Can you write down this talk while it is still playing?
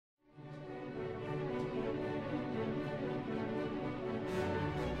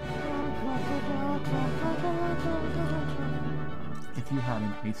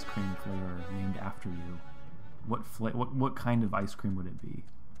ice cream flavor named after you, what kind of ice cream would it be?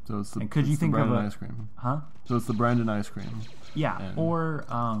 So it's the, and could it's you the think of Brandon ice cream. Huh? So it's the Brandon ice cream. Yeah, and or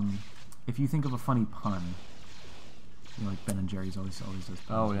if you think of a funny pun, you know, like Ben and Jerry's always does puns.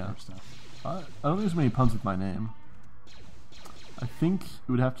 Oh yeah. Stuff. I don't think there's many puns with my name. I think it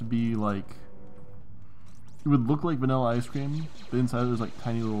would have to be like, it would look like vanilla ice cream, but inside there's like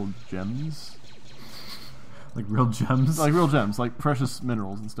tiny little gems. Like real gems? Like real gems, like precious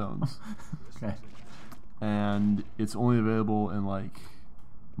minerals and stones. Okay. And it's only available in like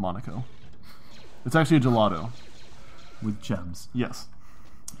Monaco. It's actually a gelato. With gems? Yes.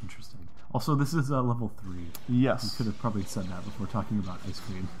 Interesting. Also, this is level 3. Yes. You could have probably said that before talking about ice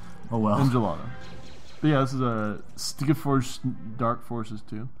cream. Oh well. And gelato. But yeah, this is a Stigaforce Dark Forces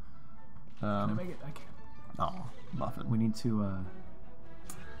 2. Can I make it? I can't. Oh, muffin. We need to,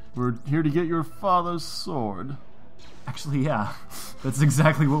 We're here to get your father's sword. Actually, yeah. That's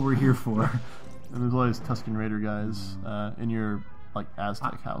exactly what we're here for. And there's all these Tusken Raider guys in your, like,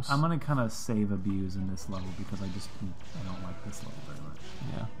 Aztec house. I'm gonna kind of save abuse in this level because I don't like this level very much.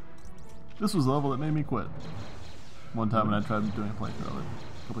 Yeah. This was the level that made me quit. One time when I tried doing a playthrough of it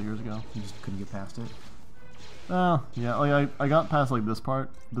a couple years ago. You just couldn't get past it? Yeah, like I got past like this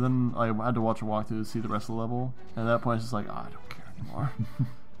part, but then I had to watch a walkthrough to see the rest of the level, and at that point it's just like, oh, I don't care anymore.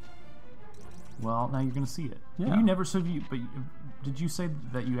 Well, now you're gonna see it. Yeah. Have you never did you say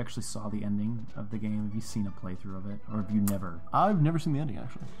that you actually saw the ending of the game? Have you seen a playthrough of it, or have you never? I've never seen the ending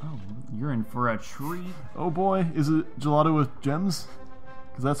actually. Oh, you're in for a treat. Oh boy, is it gelato with gems?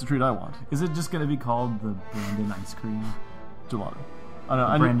 Because that's the treat I want. Is it just gonna be called the Brandon ice cream? Gelato. I don't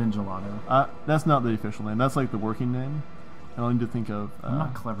know. Brandon Gelato. That's not the official name. That's like the working name. I don't need to think of. I'm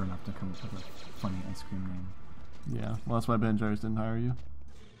not clever enough to come up with a funny ice cream name. Yeah, well, that's why Ben & Jerry's didn't hire you.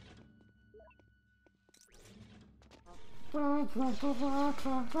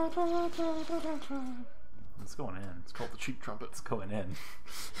 It's going in. It's called the cheap trumpet. It's going in.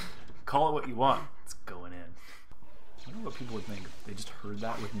 Call it what you want. It's going in. I wonder what people would think if they just heard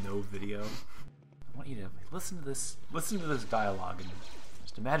that with no video. I want you to listen to this dialogue and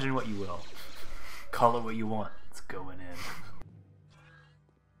just imagine what you will. Call it what you want. It's going in.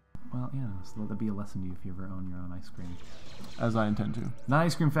 Well, yeah, so that'd be a lesson to you if you ever own your own ice cream. As I intend to. Not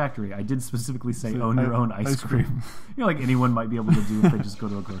Ice Cream Factory. I did specifically say own your own ice cream. You know, like anyone might be able to do if they just go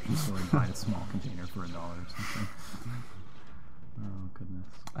to a grocery store and buy a small container for $1 or something. Oh, goodness.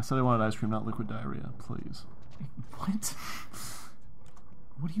 I said I wanted ice cream, not liquid diarrhea, please. What?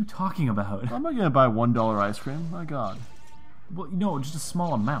 What are you talking about? I'm not going to buy $1 ice cream. My God. Well, no, just a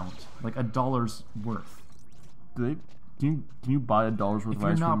small amount. Like $1's worth. Can you buy $1 worth of ice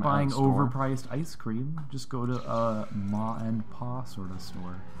cream? If you're not buying at a store? overpriced ice cream, just go to a ma and pa sort of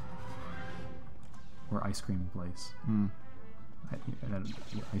store. Or ice cream place. At an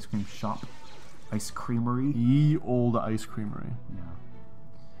ice cream shop. Ice creamery. Ye old ice creamery.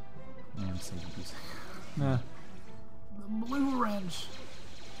 Yeah. I'm saving these. Nah. The blue wrench.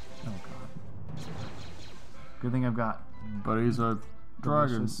 Oh god. Good thing I've got. But he's a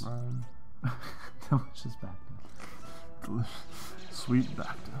dragon. Delicious Bacta. Sweet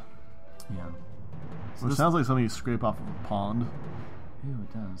Bacta. Yeah. So Which sounds like something you scrape off of a pond. Ew,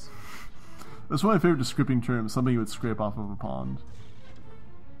 it does. That's one of my favorite descripting terms. Something you would scrape off of a pond.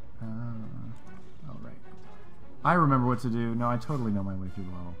 Oh, right. I remember what to do. No, I totally know my way through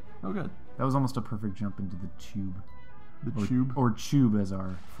the level. Oh, good. That was almost a perfect jump into the tube. The tube? Or tube, as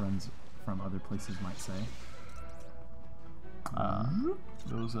our friends from other places might say.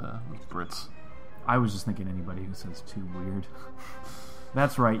 Those Brits. I was just thinking anybody who says tube weird.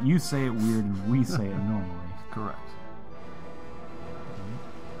 That's right, you say it weird and we say it normally. Correct.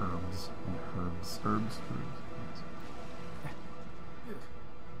 Herbs and herbs. Herbs.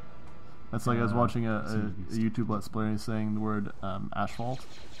 That's like I was watching a YouTube Let's Play and he's saying the word asphalt.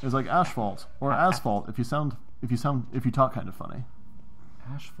 It was like asphalt or asphalt if you talk kind of funny.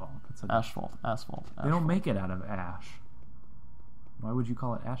 Asphalt. That's asphalt. They don't make it out of ash. Why would you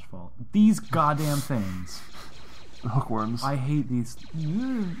call it asphalt? These goddamn things. Hookworms. I hate these.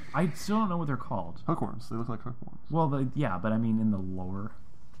 I still don't know what they're called. Hookworms. They look like hookworms. Well, yeah, but I mean in the lore.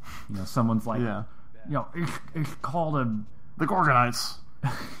 You know, someone's like, yeah. You know, it's called the Gorgonites.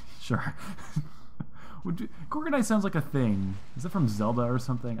 Sure. Gorgonite sounds like a thing. Is it from Zelda or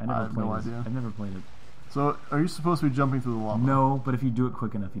something? I have no idea. I've never played it. So, are you supposed to be jumping through the lava? No, but if you do it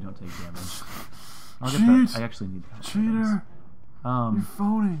quick enough, you don't take damage. I'll get that. I actually need help. Cheater! You're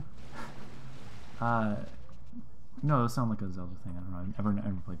phony. No, those sound like a Zelda thing. I don't know. I've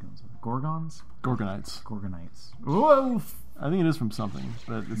never played Zelda. Gorgons? Gorgonites. Whoa! I think it is from something,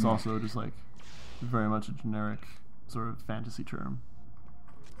 but it's also just like very much a generic sort of fantasy term.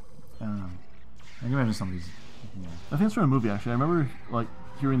 I can imagine somebody's. Yeah. I think it's from a movie, actually. I remember, like,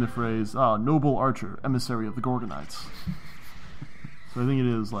 hearing the phrase, noble archer, emissary of the Gorgonites. So I think it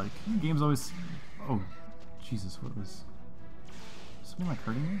is, like... Games always... Oh, Jesus, what was... Something, like,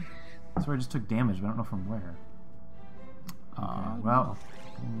 hurting me? I swear I just took damage, but I don't know from where. Okay, well,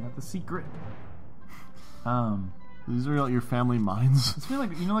 we got the secret. These are like your family mines. It's really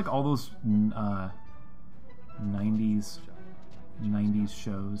like, you know, like all those 90s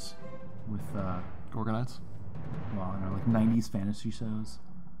shows with Gorgonites? well, I don't know, like 90s fantasy shows.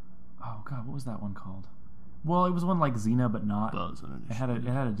 Oh god, what was that one called? Well, it was one like Xena, but not. It had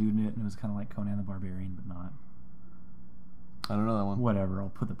a dude in it, and it was kind of like Conan the Barbarian, but not. I don't know that one. Whatever, I'll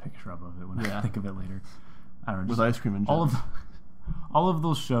put the picture up of it when I think of it later. I don't know. With ice cream and gems. All of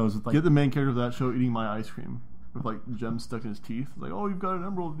those shows with like... Get the main character of that show eating my ice cream with like gems stuck in his teeth. Like, oh, you've got an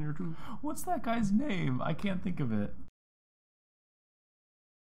emerald in your tooth. What's that guy's name? I can't think of it.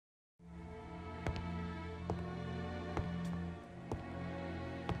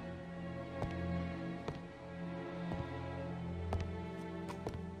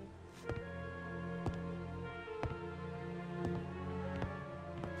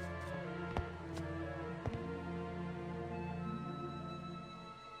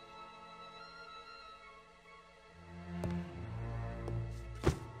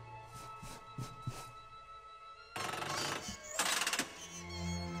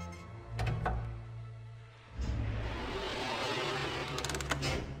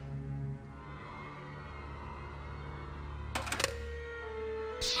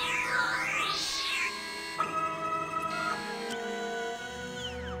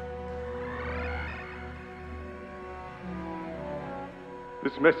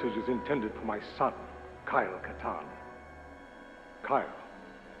 This message is intended for my son, Kyle Katarn. Kyle,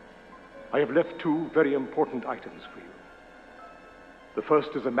 I have left two very important items for you. The first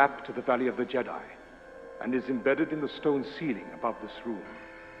is a map to the Valley of the Jedi, and is embedded in the stone ceiling above this room.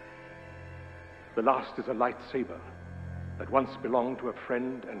 The last is a lightsaber that once belonged to a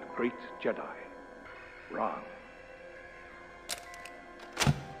friend and great Jedi, Ran.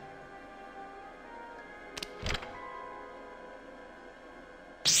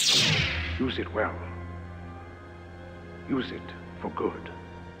 Use it well. Use it for good.